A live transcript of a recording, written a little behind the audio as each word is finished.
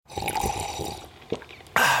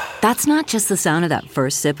That's not just the sound of that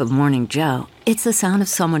first sip of Morning Joe. It's the sound of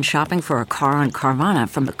someone shopping for a car on Carvana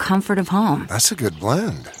from the comfort of home. That's a good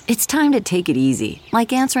blend. It's time to take it easy,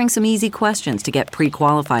 like answering some easy questions to get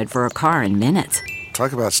pre-qualified for a car in minutes.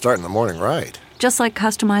 Talk about starting the morning right. Just like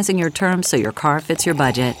customizing your terms so your car fits your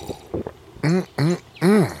budget.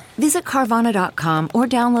 Visit Carvana.com or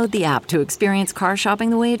download the app to experience car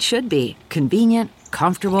shopping the way it should be. Convenient,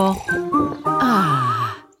 comfortable.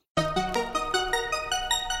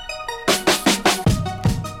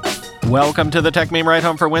 Welcome to the Tech Meme Ride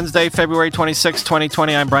Home for Wednesday, February 26,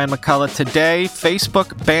 2020. I'm Brian McCullough. Today,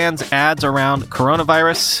 Facebook bans ads around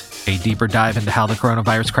coronavirus, a deeper dive into how the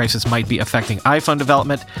coronavirus crisis might be affecting iPhone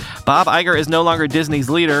development. Bob Iger is no longer Disney's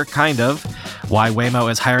leader, kind of. Why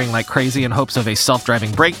Waymo is hiring like crazy in hopes of a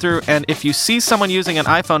self-driving breakthrough. And if you see someone using an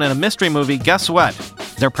iPhone in a mystery movie, guess what?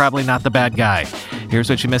 They're probably not the bad guy. Here's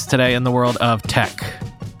what you missed today in the world of tech.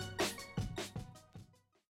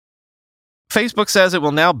 Facebook says it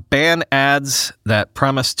will now ban ads that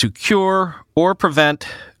promise to cure or prevent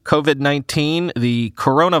COVID-19, the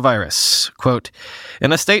coronavirus. Quote,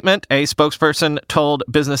 in a statement, a spokesperson told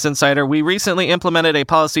Business Insider, we recently implemented a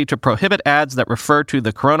policy to prohibit ads that refer to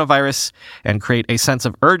the coronavirus and create a sense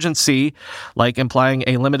of urgency, like implying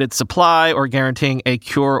a limited supply or guaranteeing a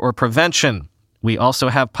cure or prevention. We also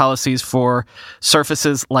have policies for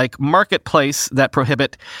surfaces like Marketplace that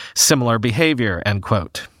prohibit similar behavior, end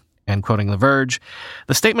quote. And quoting The Verge,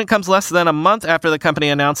 the statement comes less than a month after the company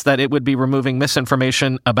announced that it would be removing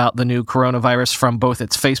misinformation about the new coronavirus from both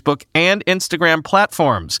its Facebook and Instagram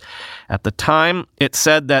platforms. At the time, it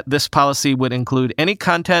said that this policy would include any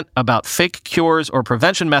content about fake cures or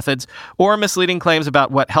prevention methods or misleading claims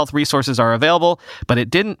about what health resources are available, but it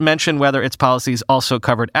didn't mention whether its policies also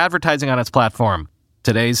covered advertising on its platform.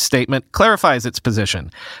 Today's statement clarifies its position.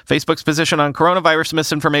 Facebook's position on coronavirus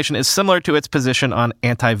misinformation is similar to its position on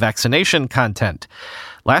anti-vaccination content.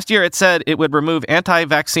 Last year, it said it would remove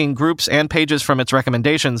anti-vaccine groups and pages from its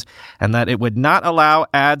recommendations and that it would not allow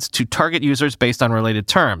ads to target users based on related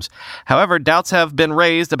terms. However, doubts have been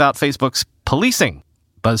raised about Facebook's policing.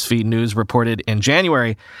 BuzzFeed News reported in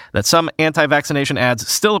January that some anti-vaccination ads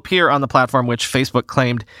still appear on the platform, which Facebook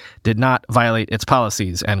claimed did not violate its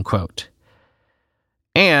policies, end quote.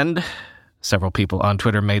 And several people on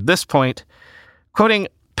Twitter made this point, quoting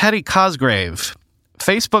Petty Cosgrave,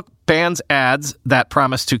 Facebook bans ads that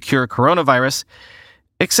promise to cure coronavirus,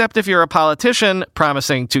 except if you're a politician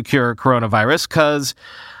promising to cure coronavirus, because,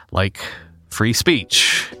 like, free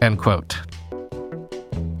speech, end quote.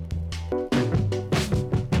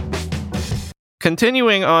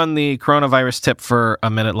 Continuing on the coronavirus tip for a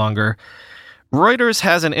minute longer, Reuters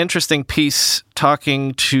has an interesting piece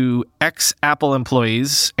talking to ex-Apple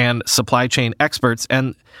employees and supply chain experts,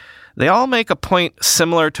 and they all make a point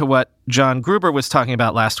similar to what John Gruber was talking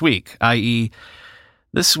about last week, i.e.,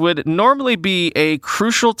 this would normally be a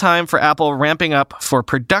crucial time for Apple ramping up for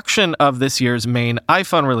production of this year's main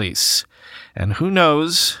iPhone release. And who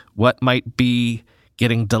knows what might be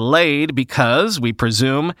getting delayed because, we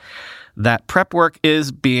presume, that prep work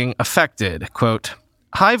is being affected. Quote,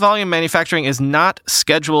 high-volume manufacturing is not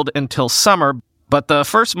scheduled until summer, but the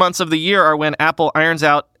first months of the year are when Apple irons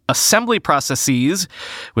out assembly processes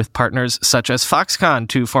with partners such as Foxconn,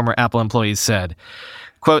 two former Apple employees said.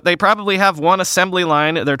 Quote, they probably have one assembly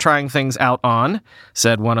line they're trying things out on,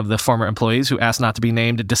 said one of the former employees who asked not to be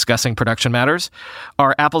named discussing production matters.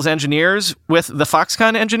 Are Apple's engineers with the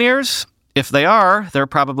Foxconn engineers? If they are, they're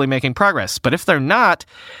probably making progress. But if they're not,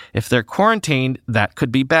 if they're quarantined, that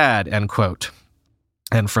could be bad, end quote.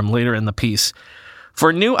 And from later in the piece,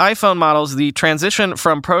 for new iPhone models, the transition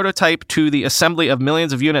from prototype to the assembly of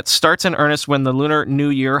millions of units starts in earnest when the Lunar New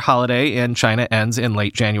Year holiday in China ends in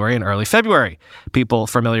late January and early February, people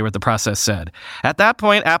familiar with the process said. At that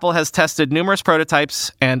point, Apple has tested numerous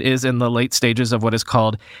prototypes and is in the late stages of what is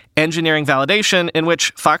called engineering validation, in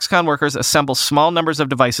which Foxconn workers assemble small numbers of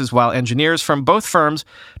devices while engineers from both firms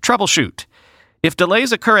troubleshoot. If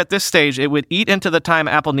delays occur at this stage, it would eat into the time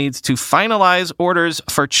Apple needs to finalize orders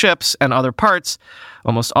for chips and other parts,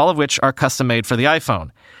 almost all of which are custom-made for the iPhone.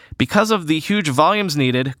 Because of the huge volumes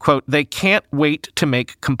needed, quote, they can't wait to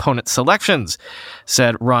make component selections,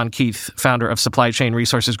 said Ron Keith, founder of Supply Chain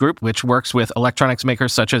Resources Group, which works with electronics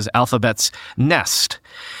makers such as Alphabet's Nest.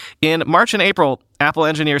 In March and April, Apple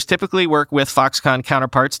engineers typically work with Foxconn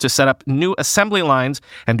counterparts to set up new assembly lines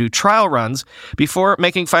and do trial runs before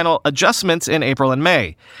making final adjustments in April and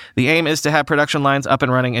May. The aim is to have production lines up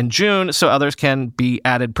and running in June so others can be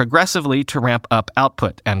added progressively to ramp up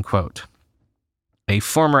output, end quote. A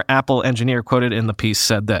former Apple engineer quoted in the piece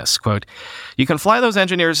said this, quote, "You can fly those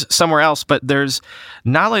engineers somewhere else, but there's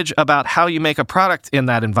knowledge about how you make a product in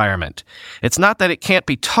that environment. It's not that it can't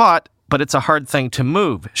be taught, but it's a hard thing to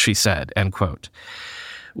move," she said, end quote.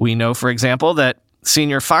 We know, for example, that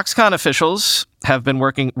senior Foxconn officials have been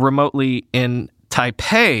working remotely in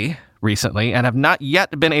Taipei recently and have not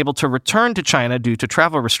yet been able to return to China due to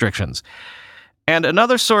travel restrictions. And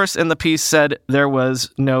another source in the piece said there was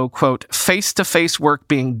no, quote, face-to-face work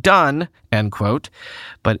being done, end quote,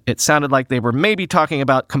 but it sounded like they were maybe talking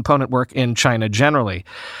about component work in China generally.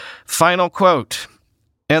 Final quote,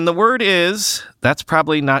 "And the word is, that's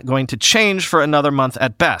probably not going to change for another month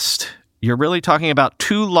at best. You're really talking about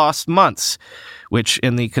 2 lost months, which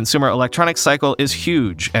in the consumer electronics cycle is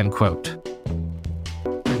huge," end quote.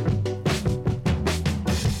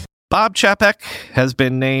 Bob Chapek has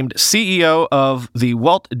been named CEO of the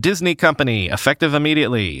Walt Disney Company, effective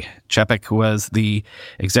immediately. Chapek was the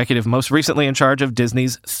executive most recently in charge of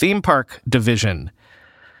Disney's theme park division.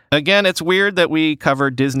 Again, it's weird that we cover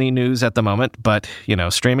Disney news at the moment, but,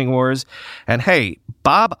 streaming wars. And hey,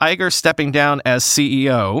 Bob Iger stepping down as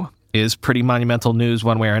CEO is pretty monumental news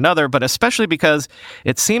one way or another, but especially because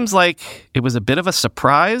it seems like it was a bit of a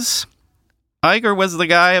surprise. Iger was the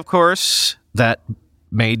guy, of course, that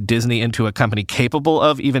made Disney into a company capable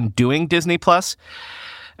of even doing Disney Plus.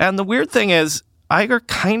 And the weird thing is, Iger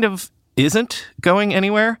kind of isn't going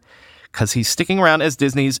anywhere because he's sticking around as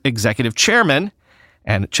Disney's executive chairman,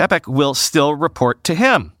 and Chapek will still report to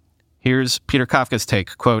him. Here's Peter Kafka's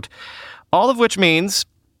take, quote, "All of which means,"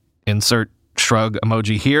 insert shrug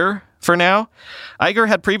emoji here for now, "Iger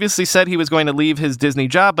had previously said he was going to leave his Disney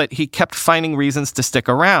job, but he kept finding reasons to stick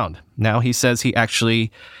around. Now he says he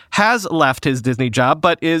actually has left his Disney job,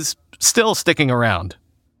 but is still sticking around."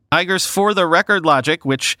 Iger's for-the-record logic,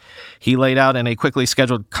 which he laid out in a quickly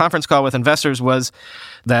scheduled conference call with investors, was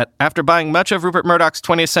that after buying much of Rupert Murdoch's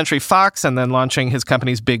 20th Century Fox and then launching his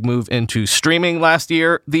company's big move into streaming last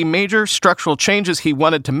year, the major structural changes he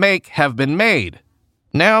wanted to make have been made.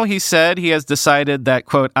 Now, he said, he has decided that,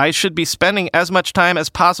 quote, "I should be spending as much time as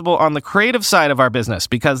possible on the creative side of our business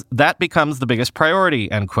because that becomes the biggest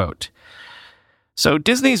priority," end quote. So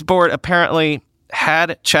Disney's board apparently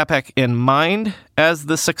had Chapek in mind as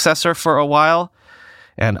the successor for a while,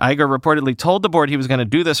 and Iger reportedly told the board he was going to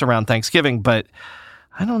do this around Thanksgiving, but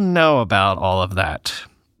I don't know about all of that.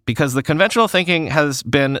 Because the conventional thinking has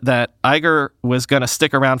been that Iger was going to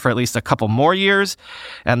stick around for at least a couple more years,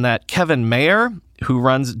 and that Kevin Mayer, who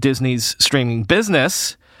runs Disney's streaming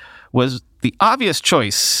business, was the obvious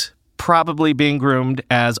choice, probably being groomed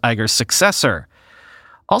as Iger's successor.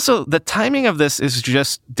 Also, the timing of this is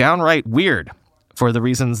just downright weird, for the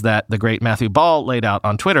reasons that the great Matthew Ball laid out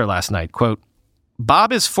on Twitter last night. Quote,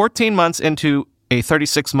 "Bob is 14 months into a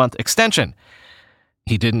 36-month extension.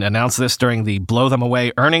 He didn't announce this during the blow them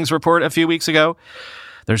away earnings report a few weeks ago.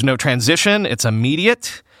 There's no transition. It's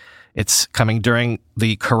immediate. It's coming during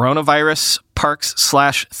the coronavirus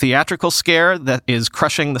parks/theatrical scare that is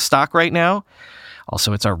crushing the stock right now.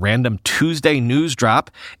 Also, it's a random Tuesday news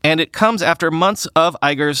drop, and it comes after months of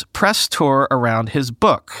Iger's press tour around his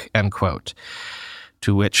book," end quote.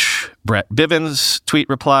 To which Brett Bivens' tweet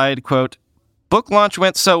replied, quote, "Book launch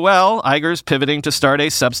went so well, Iger's pivoting to start a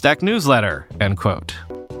Substack newsletter," end quote.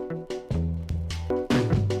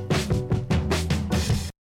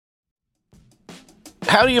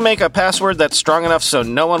 How do you make a password that's strong enough so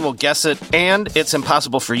no one will guess it, and it's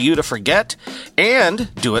impossible for you to forget,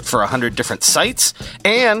 and do it for 100 different sites,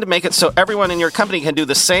 and make it so everyone in your company can do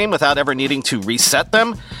the same without ever needing to reset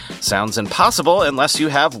them? Sounds impossible unless you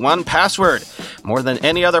have 1Password. More than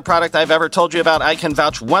any other product I've ever told you about, I can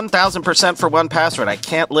vouch 1,000% for 1Password. I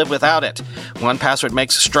can't live without it. 1Password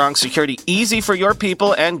makes strong security easy for your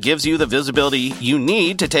people and gives you the visibility you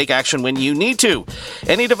need to take action when you need to.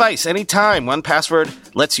 Any device, anytime, 1Password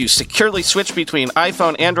lets you securely switch between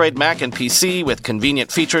iPhone, Android, Mac, and PC with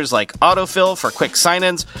convenient features like autofill for quick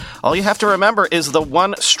sign-ins. All you have to remember is the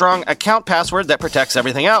one strong account password that protects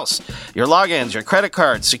everything else. Your logins, your credit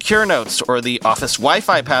cards, secure notes, or the office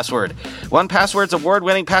Wi-Fi password. 1Password's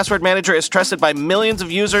award-winning password manager is trusted by millions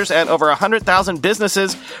of users and over 100,000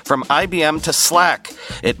 businesses from IBM to Slack.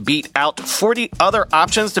 It beat out 40 other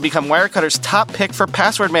options to become Wirecutter's top pick for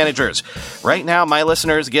password managers. Right now, my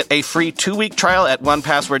listeners get a free 2-week trial at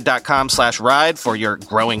onepassword.com/ride for your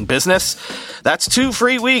growing business. That's 2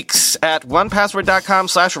 free weeks at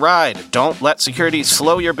onepassword.com/ride. Don't let security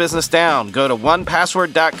slow your business down. Go to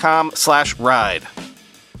onepassword.com/ride.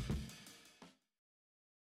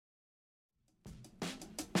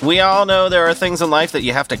 We all know there are things in life that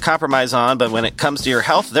you have to compromise on, but when it comes to your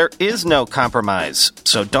health, there is no compromise.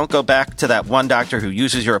 So don't go back to that one doctor who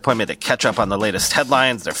uses your appointment to catch up on the latest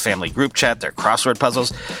headlines, their family group chat, their crossword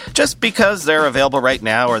puzzles, just because they're available right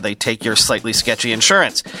now or they take your slightly sketchy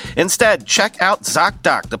insurance. Instead, check out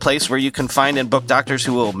ZocDoc, the place where you can find and book doctors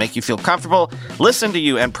who will make you feel comfortable, listen to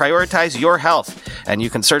you, and prioritize your health. And you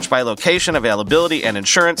can search by location, availability, and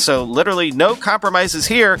insurance, so literally no compromises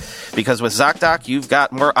here, because with ZocDoc, you've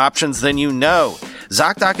got more options than you know.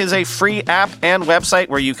 ZocDoc is a free app and website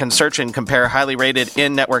where you can search and compare highly rated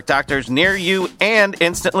in-network doctors near you and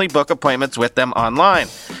instantly book appointments with them online.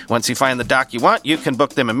 Once you find the doc you want, you can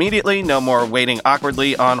book them immediately, no more waiting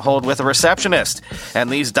awkwardly on hold with a receptionist. And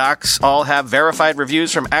these docs all have verified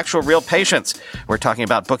reviews from actual real patients. We're talking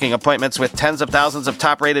about booking appointments with tens of thousands of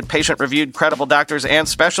top-rated, patient-reviewed, credible doctors and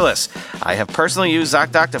specialists. I have personally used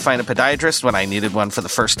ZocDoc to find a podiatrist when I needed one for the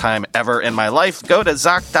first time ever in my life. Go to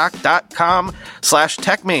ZocDoc.com/TechMeme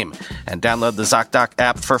and download the ZocDoc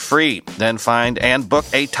app for free. Then find and book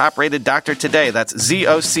a top-rated doctor today. That's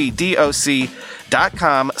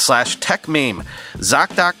ZocDoc.com/TechMeme.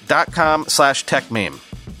 ZocDoc.com/TechMeme.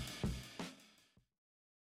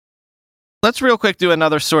 Let's real quick do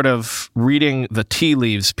another sort of reading the tea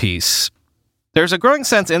leaves piece. There's a growing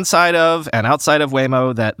sense inside of and outside of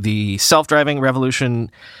Waymo that the self-driving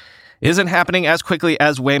revolution isn't happening as quickly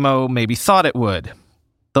as Waymo maybe thought it would.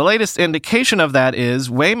 The latest indication of that is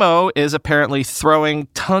Waymo is apparently throwing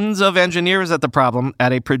tons of engineers at the problem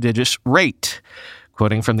at a prodigious rate.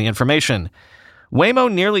 Quoting from the information, Waymo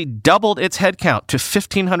nearly doubled its headcount to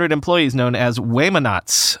 1,500 employees known as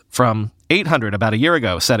Waymonauts from 800 about a year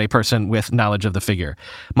ago, said a person with knowledge of the figure.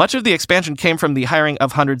 Much of the expansion came from the hiring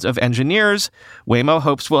of hundreds of engineers. Waymo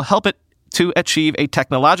hopes will help it to achieve a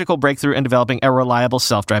technological breakthrough in developing a reliable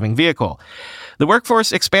self-driving vehicle. The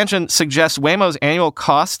workforce expansion suggests Waymo's annual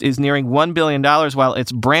cost is nearing $1 billion, while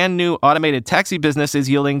its brand new automated taxi business is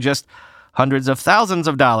yielding just hundreds of thousands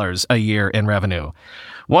of dollars a year in revenue.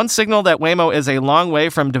 One signal that Waymo is a long way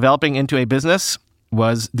from developing into a business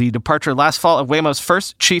was the departure last fall of Waymo's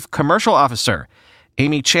first chief commercial officer,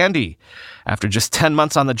 Amy Chandy, after just 10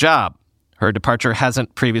 months on the job. Her departure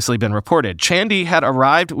hasn't previously been reported. Chandy had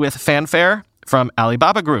arrived with fanfare from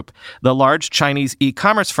Alibaba Group, the large Chinese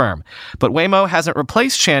e-commerce firm. But Waymo hasn't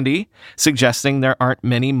replaced Chandy, suggesting there aren't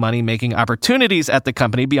many money-making opportunities at the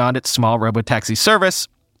company beyond its small robotaxi service,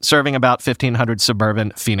 serving about 1,500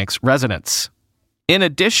 suburban Phoenix residents. In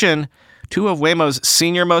addition, two of Waymo's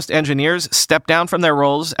senior-most engineers stepped down from their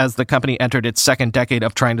roles as the company entered its second decade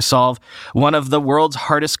of trying to solve one of the world's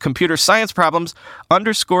hardest computer science problems,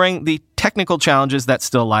 underscoring the technical challenges that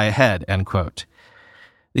still lie ahead, end quote.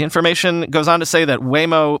 The information goes on to say that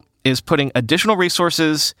Waymo is putting additional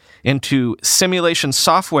resources into simulation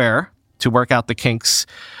software to work out the kinks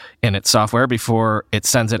in its software before it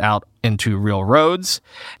sends it out into real roads,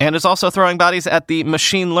 and is also throwing bodies at the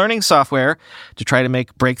machine learning software to try to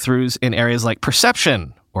make breakthroughs in areas like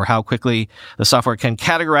perception, or how quickly the software can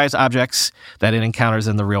categorize objects that it encounters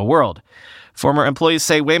in the real world. Former employees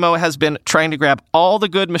say Waymo has been trying to grab all the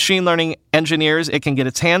good machine learning engineers it can get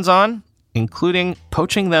its hands on, including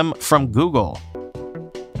poaching them from Google.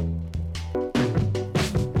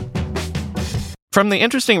 From the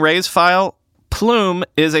interesting Raise file, Plume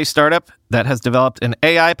is a startup that has developed an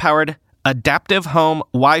AI-powered adaptive home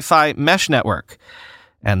Wi-Fi mesh network.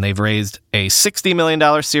 And they've raised a $60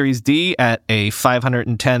 million Series D at a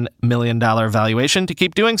 $510 million valuation to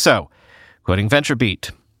keep doing so, quoting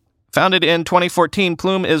VentureBeat. Founded in 2014,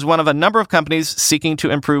 Plume is one of a number of companies seeking to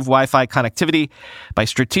improve Wi-Fi connectivity by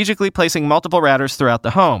strategically placing multiple routers throughout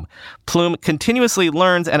the home. Plume continuously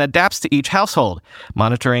learns and adapts to each household,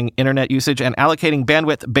 monitoring internet usage and allocating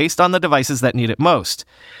bandwidth based on the devices that need it most.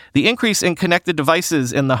 The increase in connected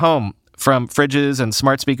devices in the home, from fridges and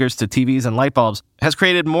smart speakers to TVs and light bulbs, has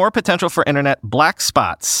created more potential for internet black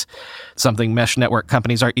spots, something mesh network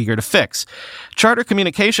companies are eager to fix. Charter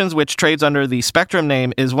Communications, which trades under the Spectrum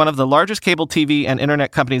name, is one of the largest cable TV and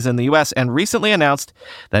internet companies in the U.S. and recently announced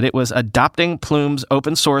that it was adopting Plume's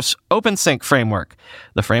open-source OpenSync framework.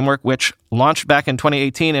 The framework, which launched back in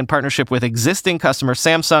 2018 in partnership with existing customer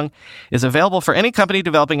Samsung, is available for any company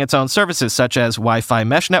developing its own services, such as Wi-Fi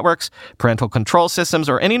mesh networks, parental control systems,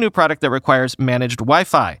 or any new product that requires managed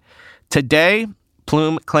Wi-Fi. Today,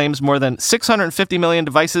 Plume claims more than 650 million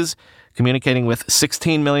devices, communicating with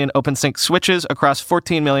 16 million OpenSync switches across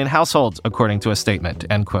 14 million households, according to a statement,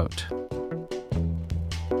 end quote.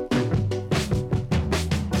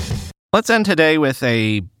 Let's end today with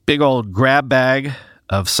a big old grab bag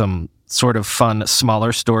of some sort of fun,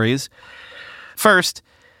 smaller stories. First,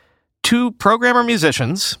 two programmer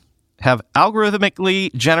musicians have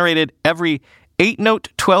algorithmically generated every 8-note,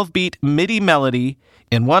 12-beat MIDI melody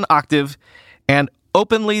in one octave and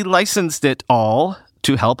openly licensed it all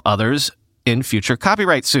to help others in future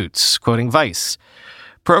copyright suits, quoting Vice.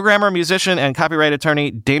 Programmer, musician, and copyright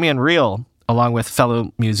attorney Damian Reel, along with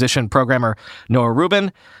fellow musician programmer Noah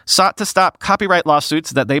Rubin, sought to stop copyright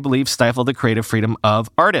lawsuits that they believe stifle the creative freedom of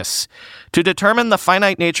artists. To determine the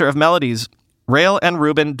finite nature of melodies, Reel and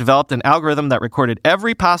Rubin developed an algorithm that recorded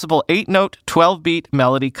every possible 8-note, 12-beat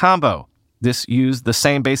melody combo. This used the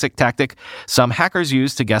same basic tactic some hackers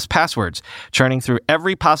use to guess passwords, churning through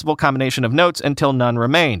every possible combination of notes until none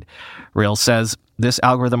remained. Reel says this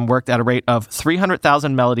algorithm worked at a rate of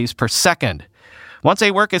 300,000 melodies per second. Once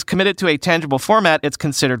a work is committed to a tangible format, it's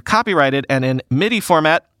considered copyrighted, and in MIDI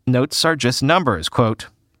format, notes are just numbers. Quote,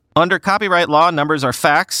 under copyright law, numbers are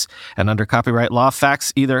facts, and under copyright law,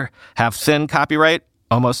 facts either have thin copyright,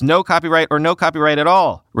 almost no copyright, or no copyright at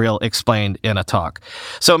all, Reel explained in a talk.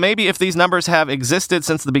 So maybe if these numbers have existed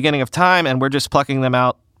since the beginning of time and we're just plucking them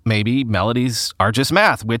out, maybe melodies are just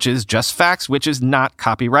math, which is just facts, which is not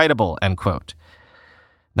copyrightable, end quote.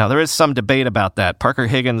 Now, there is some debate about that. Parker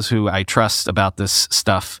Higgins, who I trust about this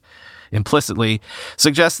stuff implicitly,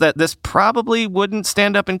 suggests that this probably wouldn't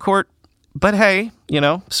stand up in court. But hey,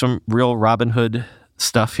 some real Robin Hood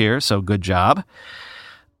stuff here, so good job.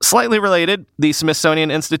 Slightly related, the Smithsonian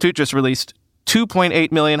Institute just released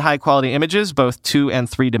 2.8 million high-quality images, both 2- and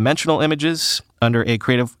 3-dimensional images, under a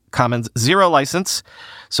Creative Commons Zero license,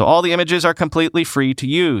 so all the images are completely free to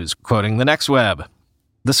use, quoting the Next Web.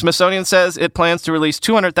 The Smithsonian says it plans to release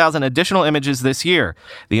 200,000 additional images this year.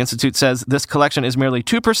 The Institute says this collection is merely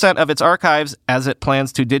 2% of its archives, as it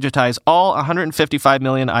plans to digitize all 155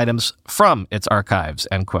 million items from its archives,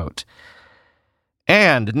 end quote.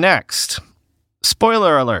 And next,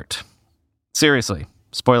 spoiler alert. Seriously,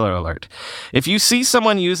 spoiler alert. If you see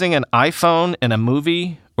someone using an iPhone in a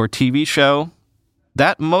movie or TV show,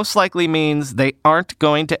 that most likely means they aren't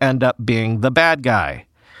going to end up being the bad guy.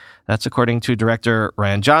 That's according to director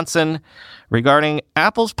Ryan Johnson regarding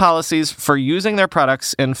Apple's policies for using their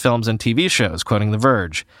products in films and TV shows, quoting The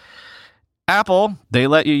Verge. Apple, they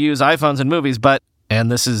let you use iPhones in movies, but, and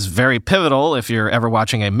this is very pivotal if you're ever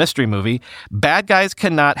watching a mystery movie, bad guys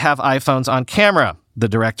cannot have iPhones on camera, the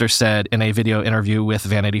director said in a video interview with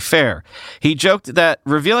Vanity Fair. He joked that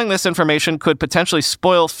revealing this information could potentially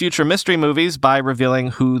spoil future mystery movies by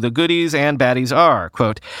revealing who the goodies and baddies are.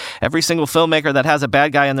 Quote, every single filmmaker that has a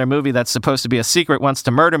bad guy in their movie that's supposed to be a secret wants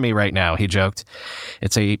to murder me right now, he joked.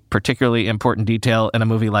 It's a particularly important detail in a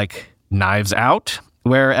movie like Knives Out,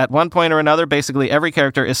 where at one point or another, basically every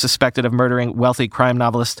character is suspected of murdering wealthy crime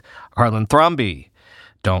novelist Harlan Thrombey.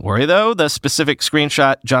 Don't worry, though. The specific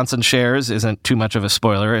screenshot Johnson shares isn't too much of a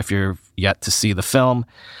spoiler if you're yet to see the film.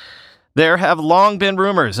 There have long been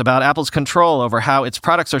rumors about Apple's control over how its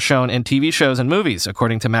products are shown in TV shows and movies.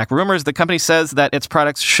 According to Mac Rumors, the company says that its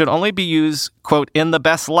products should only be used, quote, in the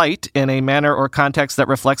best light, in a manner or context that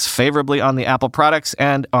reflects favorably on the Apple products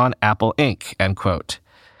and on Apple Inc., end quote.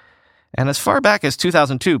 And as far back as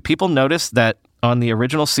 2002, people noticed that on the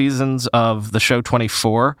original seasons of the show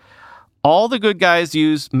 24, all the good guys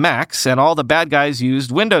used Macs and all the bad guys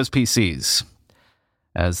used Windows PCs.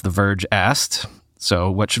 As The Verge asked,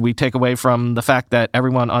 so what should we take away from the fact that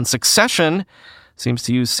everyone on Succession seems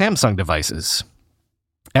to use Samsung devices?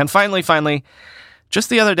 And finally,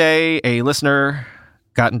 just the other day, a listener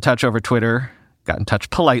got in touch over Twitter, got in touch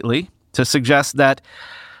politely, to suggest that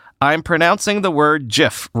I'm pronouncing the word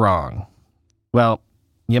GIF wrong. Well,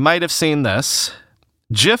 you might have seen this.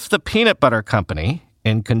 Jif the Peanut Butter Company,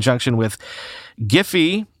 in conjunction with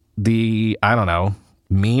Giphy, the,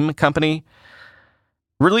 meme company,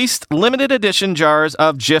 released limited edition jars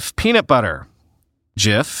of Jif peanut butter.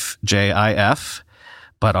 Jif, J-I-F,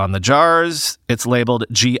 but on the jars, it's labeled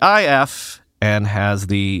G-I-F and has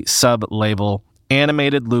the sub-label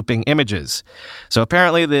animated looping images. So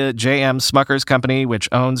apparently the J.M. Smucker's company, which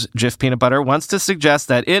owns Jif peanut butter, wants to suggest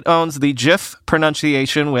that it owns the Jif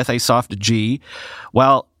pronunciation with a soft G,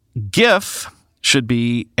 while GIF should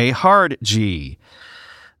be a hard G.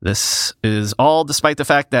 This is all despite the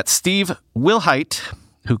fact that Steve Wilhite,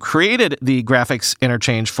 who created the graphics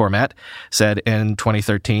interchange format, said in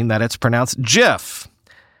 2013 that it's pronounced GIF.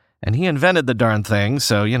 And he invented the darn thing,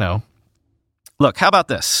 so, Look, how about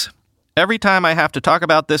this? Every time I have to talk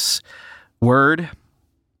about this word,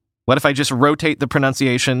 what if I just rotate the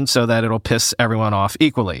pronunciation so that it'll piss everyone off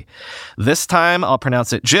equally? This time I'll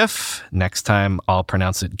pronounce it GIF, next time I'll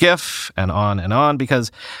pronounce it GIF, and on,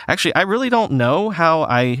 because actually I really don't know how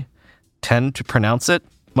I tend to pronounce it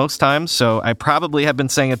most times, so I probably have been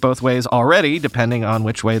saying it both ways already, depending on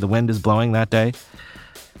which way the wind is blowing that day.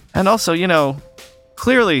 And also,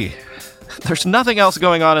 clearly, there's nothing else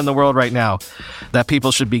going on in the world right now that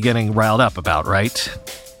people should be getting riled up about, right?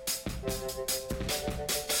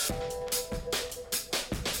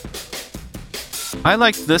 I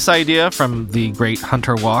liked this idea from the great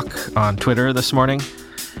Hunter Walk on Twitter this morning.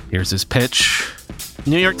 Here's his pitch.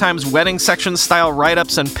 New York Times wedding section style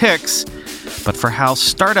write-ups and pics, but for how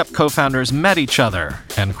startup co-founders met each other,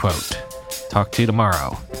 end quote. Talk to you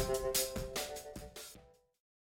tomorrow.